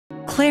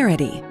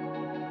clarity,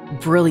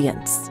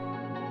 brilliance,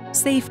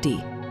 safety.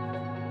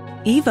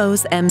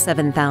 EVOS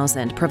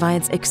M7000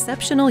 provides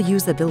exceptional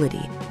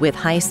usability with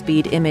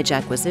high-speed image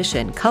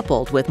acquisition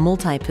coupled with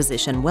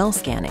multi-position well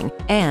scanning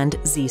and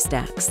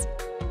Z-stacks.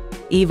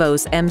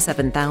 EVOS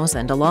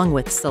M7000, along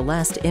with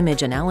Celleste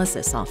image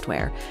analysis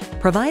software,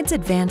 provides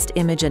advanced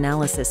image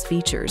analysis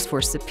features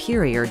for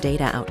superior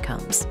data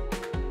outcomes.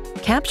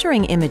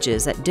 Capturing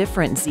images at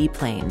different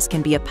Z-planes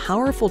can be a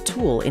powerful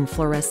tool in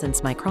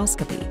fluorescence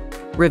microscopy,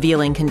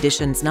 revealing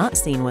conditions not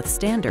seen with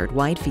standard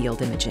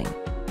wide-field imaging.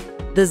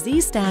 The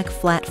Z-stack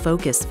flat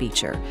focus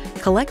feature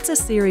collects a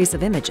series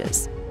of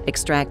images,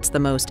 extracts the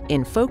most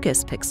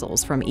in-focus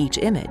pixels from each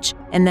image,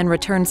 and then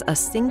returns a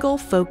single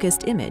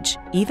focused image,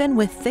 even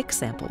with thick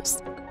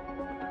samples.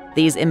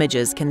 These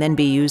images can then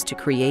be used to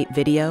create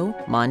video,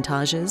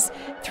 montages,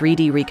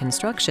 3D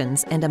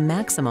reconstructions, and a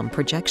maximum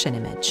projection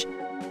image.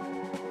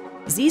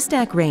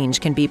 Z-stack range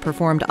can be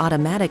performed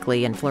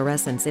automatically in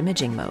fluorescence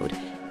imaging mode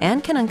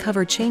and can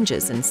uncover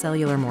changes in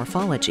cellular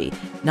morphology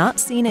not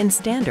seen in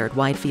standard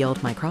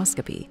wide-field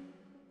microscopy.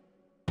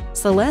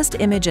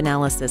 Celleste image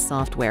analysis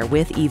software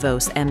with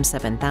EVOS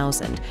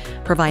M7000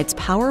 provides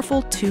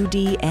powerful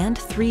 2D and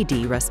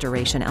 3D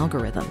restoration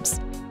algorithms.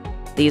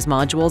 These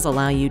modules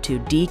allow you to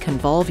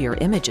deconvolve your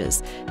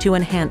images to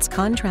enhance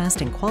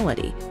contrast and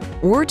quality,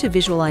 or to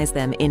visualize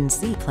them in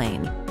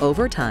Z-plane,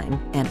 over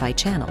time, and by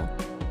channel.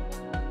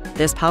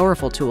 This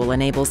powerful tool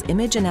enables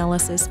image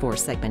analysis for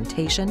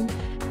segmentation,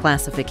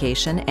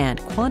 classification,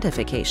 and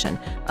quantification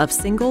of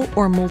single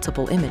or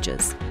multiple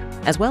images,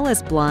 as well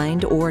as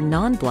blind or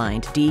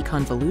non-blind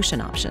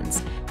deconvolution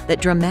options that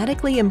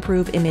dramatically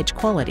improve image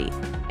quality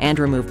and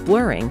remove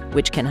blurring,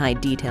 which can hide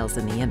details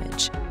in the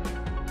image.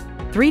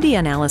 3D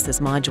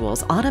analysis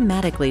modules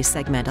automatically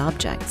segment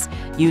objects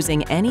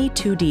using any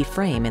 2D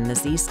frame in the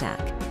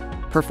Z-stack,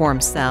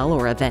 perform cell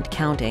or event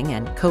counting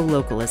and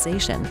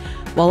co-localization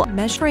while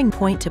measuring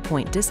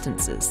point-to-point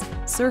distances,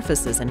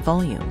 surfaces, and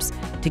volumes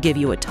to give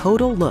you a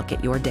total look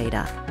at your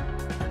data.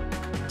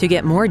 To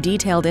get more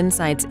detailed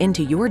insights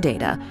into your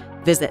data,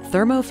 visit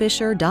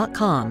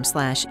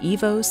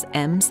thermofisher.com/EVOS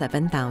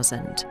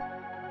M7000.